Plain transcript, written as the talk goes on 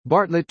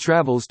Bartlett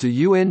travels to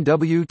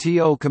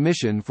UNWTO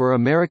Commission for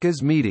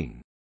Americas meeting.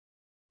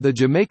 The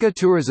Jamaica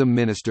tourism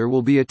minister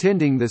will be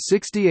attending the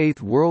 68th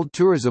World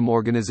Tourism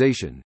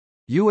Organization,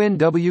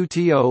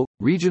 UNWTO,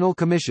 Regional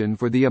Commission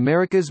for the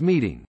Americas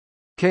meeting,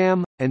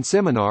 CAM, and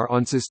seminar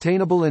on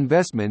sustainable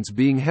investments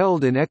being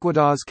held in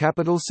Ecuador's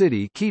capital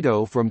city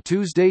Quito from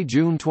Tuesday,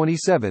 June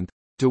 27,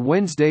 to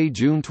Wednesday,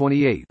 June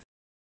 28.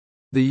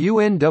 The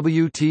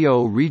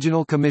UNWTO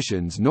regional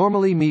commissions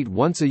normally meet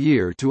once a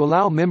year to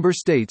allow member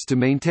states to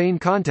maintain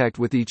contact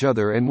with each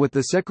other and with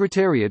the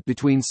Secretariat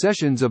between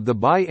sessions of the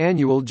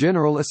biannual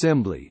General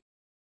Assembly.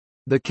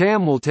 The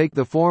CAM will take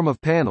the form of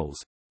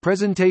panels,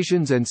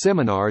 presentations and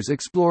seminars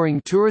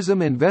exploring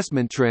tourism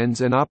investment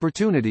trends and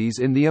opportunities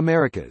in the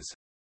Americas.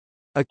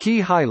 A key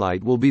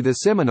highlight will be the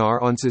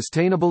seminar on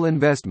sustainable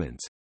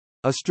investments,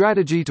 a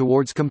strategy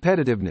towards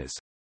competitiveness,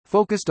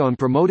 focused on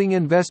promoting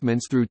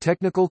investments through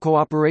technical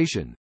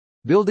cooperation,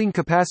 building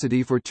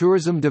capacity for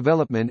tourism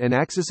development and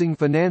accessing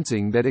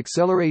financing that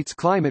accelerates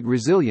climate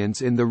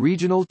resilience in the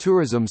regional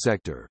tourism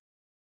sector.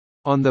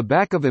 On the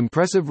back of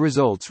impressive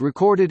results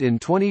recorded in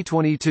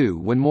 2022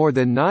 when more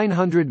than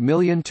 900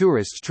 million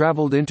tourists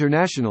traveled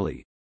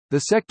internationally, the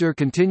sector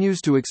continues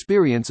to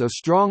experience a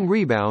strong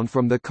rebound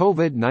from the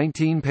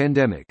COVID-19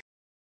 pandemic.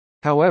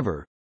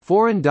 However,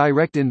 foreign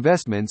direct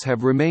investments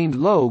have remained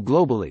low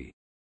globally.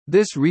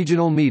 This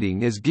regional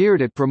meeting is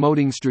geared at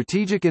promoting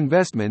strategic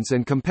investments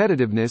and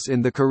competitiveness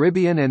in the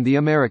Caribbean and the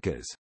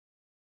Americas.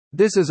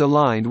 This is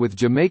aligned with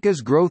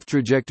Jamaica's growth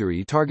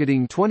trajectory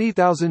targeting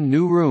 20,000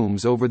 new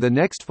rooms over the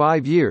next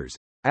 5 years,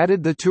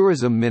 added the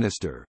tourism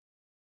minister.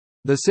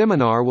 The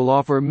seminar will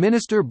offer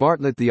Minister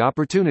Bartlett the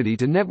opportunity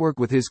to network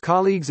with his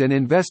colleagues and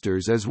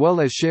investors as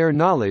well as share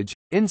knowledge,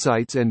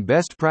 insights and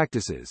best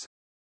practices.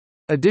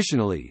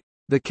 Additionally,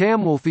 the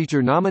CAM will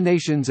feature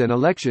nominations and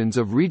elections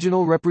of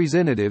regional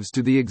representatives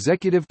to the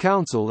Executive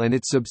Council and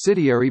its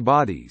subsidiary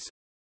bodies.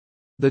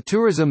 The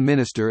tourism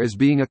minister is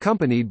being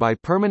accompanied by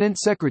Permanent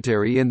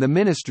Secretary in the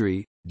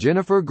Ministry,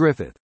 Jennifer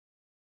Griffith.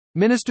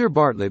 Minister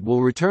Bartlett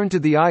will return to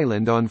the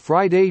island on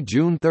Friday,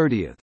 June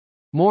 30.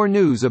 More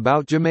news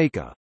about Jamaica.